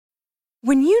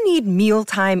When you need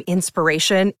mealtime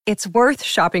inspiration, it's worth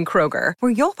shopping Kroger,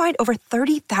 where you'll find over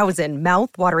 30,000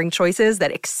 mouth-watering choices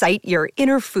that excite your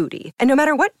inner foodie. And no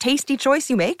matter what tasty choice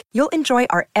you make, you'll enjoy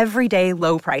our everyday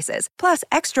low prices, plus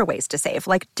extra ways to save,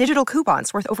 like digital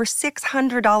coupons worth over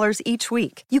 $600 each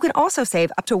week. You can also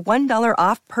save up to $1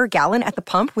 off per gallon at the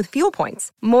pump with fuel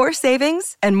points. More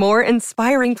savings and more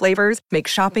inspiring flavors make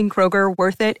shopping Kroger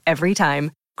worth it every time.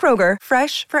 Kroger,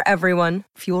 fresh for everyone.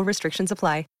 Fuel restrictions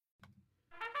apply.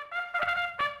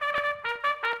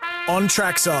 On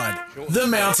Trackside, the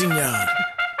Mountain Yard.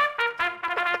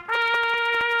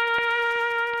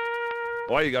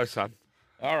 Away you go, son.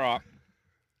 All right.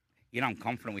 You know, I'm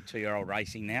confident with 2-year-old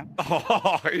racing now.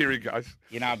 Oh, here he goes.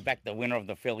 You know, I backed the winner of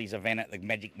the Phillies event at the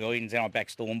Magic Millions, and I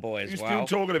backed Stormboy as You're well.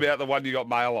 still talking about the one you got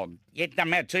mail on. Yeah, it doesn't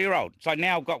matter, 2-year-old. So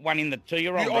now I've got one in the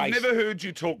 2-year-old race. I've never heard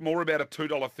you talk more about a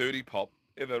 $2.30 pop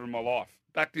ever in my life.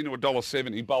 Backed into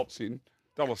 $1.70, bolts in,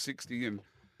 $1.60 and...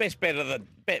 Best bet of the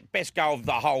best go of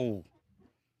the whole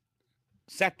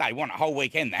Saturday, won a whole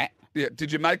weekend, that. Yeah,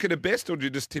 did you make it a best or did you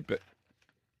just tip it?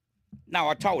 No,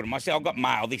 I told him. I said, I've got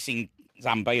mail. This thing's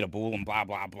unbeatable and blah,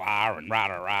 blah, blah, and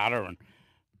rada. And,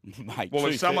 mate, Well,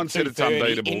 if someone said it's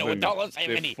unbeatable, then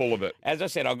they're full of it. As I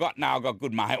said, I got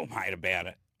good mail, mate, about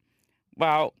it.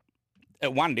 Well,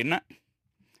 it won, didn't it?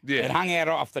 Yeah. It hung out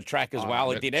off the track as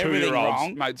well. It did everything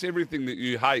wrong. Mate, it's everything that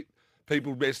you hate.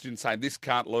 People messaging saying, this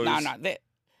can't lose. No,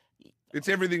 it's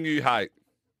everything you hate.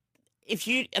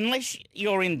 Unless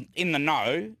you're in the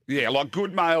know. Yeah, like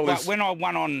good mail is... When I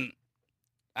won on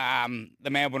the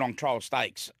Melbourne Trial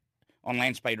Stakes on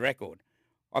land speed record,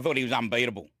 I thought he was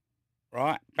unbeatable,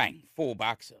 right? Bang, $4.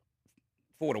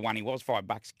 4-1 he was,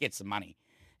 $5, gets the money.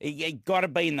 You got to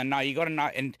be in the know. You got to know.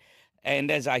 And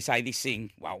as I say, this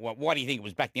thing, well, why do you think it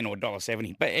was backed into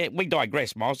 $1.70? But we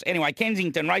digress, Miles. Anyway,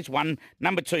 Kensington race 1,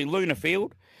 number 2, Luna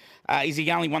Field, is the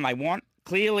only one they want.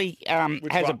 Clearly has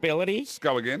one? ability. Let's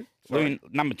go again.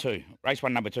 Number 2, race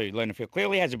 1, number 2, Luna Field.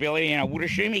 Clearly has ability, and I would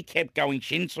assume he kept going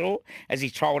shin sore as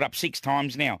he's trialled up 6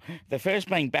 times now. The first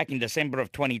being back in December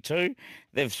of 22.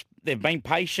 They've been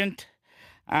patient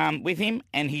with him,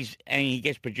 and he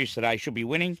gets produced today. Should be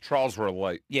winning. Trials were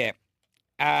elite. Yeah.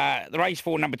 The race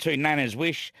 4, number 2, Nana's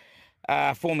Wish.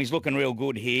 Form is looking real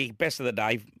good here. Best of the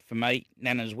day for me,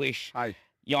 Nana's Wish. Hey.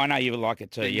 Yeah, I know you would like it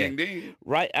too. Ding, ding, ding.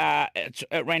 Right,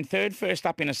 it ran third first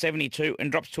up in a 72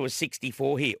 and drops to a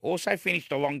 64 here. Also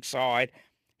finished alongside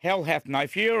Hell Hath No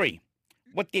Fury.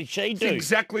 What did she do?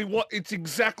 It's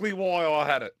exactly why I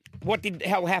had it. What did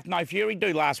Hell Hath No Fury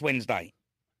do last Wednesday?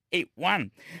 It won.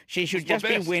 She should just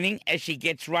be winning as she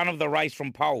gets run of the race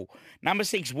from pole. Number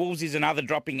 6, Wolves, is another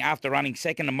dropping after running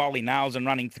second to Molly Nails and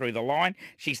running through the line.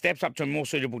 She steps up to a more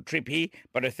suitable trip here,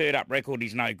 but her third up record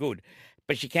is no good.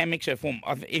 But she can mix her form.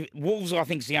 Wolves, I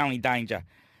think, is the only danger.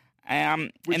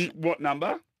 What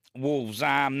number? Wolves,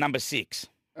 number 6.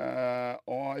 I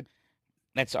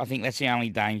think that's the only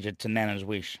danger to Nana's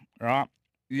Wish, right?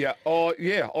 Yeah. Oh,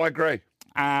 yeah. I agree.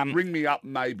 Ring me up,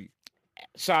 maybe.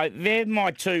 So they're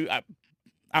my 2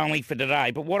 only for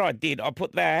today. But what I did, I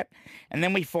put that, and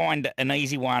then we find an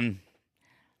easy one.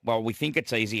 Well, we think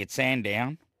it's easy at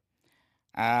Sandown,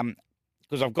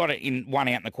 because I've got it in one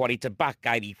out in the quad. It's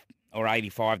 $1.80 or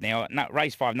 85 now. No,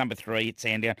 race 5, number 3 at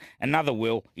Sandown. Another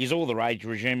Will. He's all the rage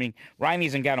resuming. Rain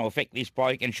isn't going to affect this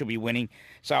bloke and should be winning.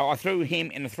 So I threw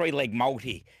him in a 3-leg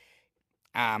multi,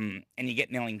 and you get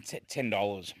nearly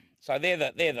 $10. So they're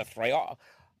the 3.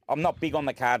 I'm not big on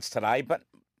the cards today, but,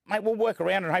 mate, we'll work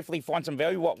around and hopefully find some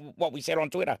value, what we said on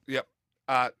Twitter. Yep.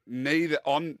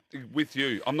 I'm with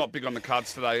you. I'm not big on the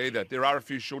cards today either. There are a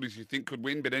few shorties you think could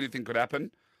win, but anything could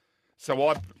happen. So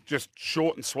I just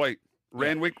short and sweet.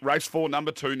 Randwick, race 4,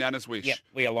 number 2, Nana's Wish. Yep,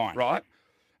 we align. Right.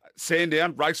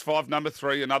 Sandown, race 5, number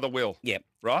 3, another Will. Yep.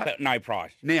 Right? But no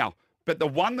price. Now, but the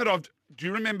one that do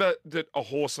you remember that a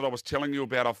horse that I was telling you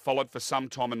about I've followed for some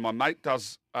time, and my mate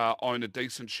does own a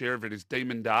decent share of it, is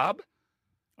Demon Darb?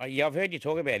 Oh, yeah, I've heard you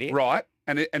talk about it. Right.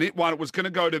 And it won. It was going to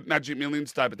go to Magic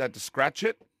Millions Day, but they had to scratch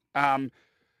it. The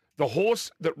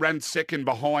horse that ran second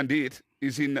behind it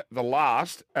is in the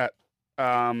last at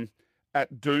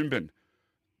Doomben,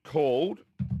 called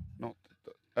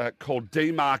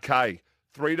Demarque,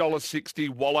 $3.60,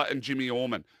 Waller and Jimmy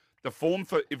Orman. The form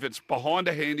for, if it's behind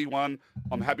a handy one,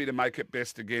 I'm happy to make it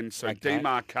best again. So okay.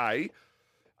 Demarque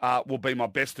will be my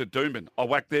best at Doomben. I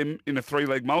whacked them in a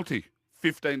 3-leg multi,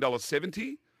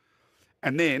 $15.70.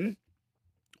 And then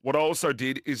what I also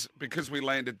did is, because we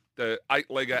landed the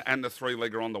 8-legger and the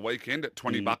 3-legger on the weekend at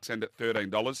 $20 and at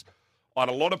 $13, I had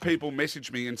a lot of people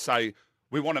message me and say,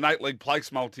 we want an 8-leg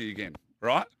place multi again,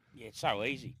 right? Yeah, it's so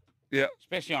easy. Yeah.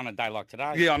 Especially on a day like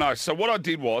today. Yeah, I know. So what I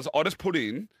did was I just put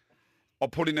in I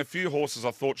put in a few horses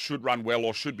I thought should run well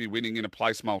or should be winning in a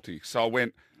place multi. So I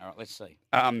went All right, let's see.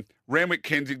 Randwick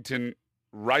Kensington,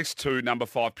 race 2, number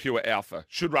 5, Pure Alpha.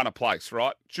 Should run a place,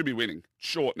 right? Should be winning.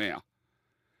 Short now.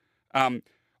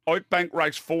 Oakbank,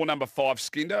 race 4, number 5,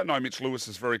 Skinder. I know Mitch Lewis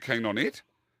is very keen on it.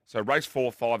 So race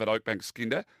 4, 5 at Oakbank,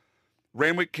 Skinder.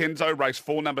 Randwick Kenzo, race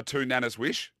 4, number 2, Nana's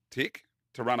Wish. Tick,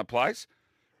 to run a place.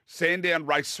 Sandown,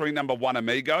 race 3, number 1,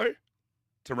 Amigo,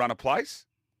 to run a place.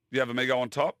 Do you have Amigo on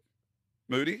top?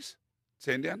 Moody's?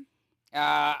 Sandown?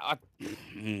 I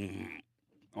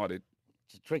I did.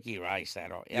 It's a tricky race,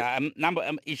 that. Yeah.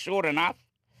 He's short enough.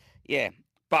 Yeah.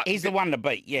 But He's the one to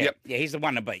beat. Yeah. Yep. Yeah, he's the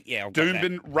one to beat. Yeah. I'll got that.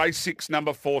 Doomben, race 6,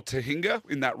 number 4, Tahinga,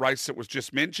 in that race that was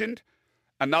just mentioned.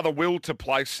 Another will to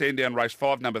place, Sandown, race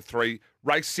 5, number 3.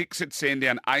 Race 6 at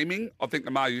Sandown, Aiming. I think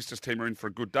the Mar Eustace team are in for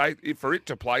a good day for it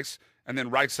to place. And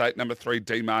then race 8, number 3,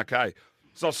 Demarque.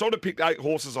 So I sort of picked 8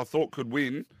 horses I thought could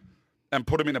win and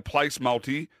put them in a place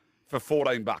multi for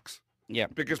 $14. Yeah.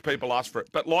 Because people ask for it.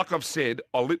 But like I've said,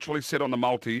 I literally said on the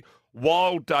multi,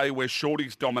 wild day where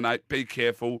shorties dominate, be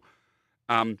careful.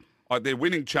 They're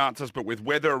winning chances, but with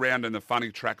weather around and the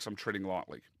funny tracks, I'm treading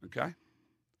lightly. Okay?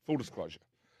 Full disclosure.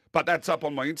 But that's up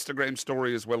on my Instagram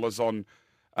story as well as on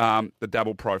the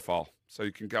Dabble profile. So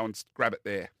you can go and grab it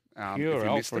there. Pure if you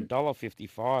L missed for it.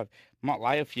 $1.55. Might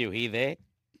lay a few here, there.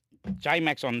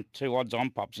 J-Max on 2 odds on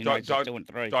pops in races 2 and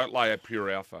 3. Don't lay a Pure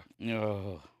Alpha.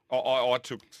 Oh. I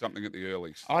took something at the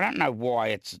earlies. I don't know why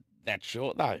it's that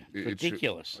short, though. It should-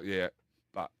 Ridiculous. Yeah,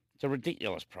 but It's a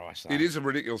ridiculous price, though. it is a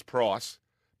ridiculous price.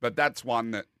 But that's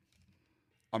one that,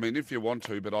 I mean, if you want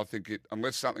to, but I think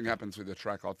unless something happens with the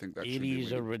track, I think that It should be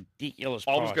is a winning. ridiculous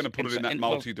I price. was going to put it in that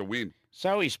multi to win.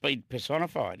 So is Speed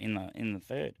personified in the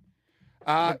third.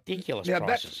 Ridiculous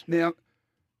prices. Now,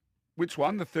 which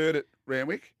one? The third at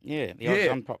Randwick? Yeah, the odds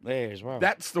on pop there as well.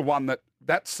 That's the one that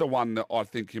I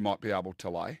think you might be able to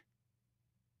lay.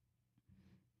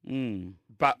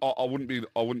 But I wouldn't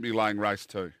be laying race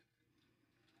 2.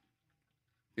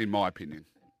 In my opinion.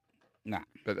 Nah.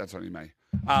 But that's only me.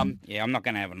 Yeah, I'm not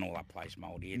going to have an all-up place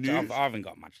multi. News? I haven't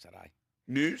got much today.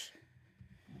 News?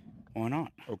 Why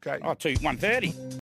not? Okay. Oh, 130.